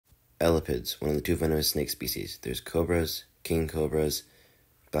Elapids, one of the two venomous snake species. There's cobras, king cobras,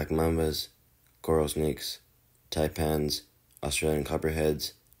 black mambas, coral snakes, taipans, Australian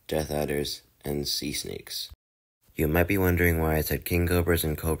copperheads, death adders, and sea snakes. You might be wondering why I said king cobras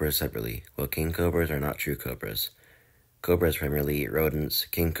and cobras separately. Well, king cobras are not true cobras. Cobras primarily eat rodents,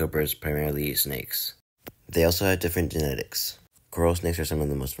 king cobras primarily eat snakes. They also have different genetics. Coral snakes are some of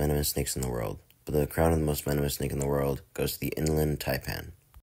the most venomous snakes in the world, but the crown of the most venomous snake in the world goes to the inland taipan.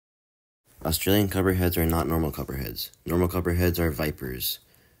 Australian copperheads are not normal copperheads. Normal copperheads are vipers.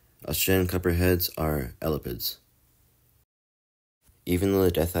 Australian copperheads are elapids. Even though the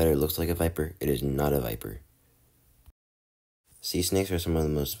death adder looks like a viper, it is not a viper. Sea snakes are some of the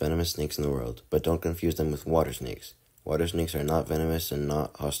most venomous snakes in the world, but don't confuse them with water snakes. Water snakes are not venomous and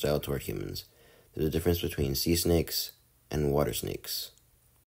not hostile toward humans. There's a difference between sea snakes and water snakes.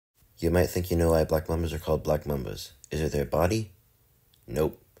 You might think you know why black mambas are called black mambas. Is it their body?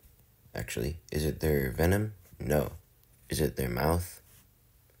 Nope. Actually, is it their venom? No. Is it their mouth?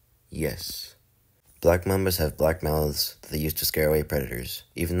 Yes. Black mambas have black mouths that they use to scare away predators.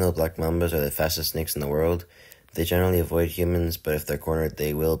 Even though black mambas are the fastest snakes in the world, they generally avoid humans, but if they're cornered,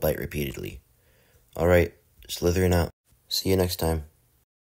 they will bite repeatedly. Alright, slithering out. See you next time.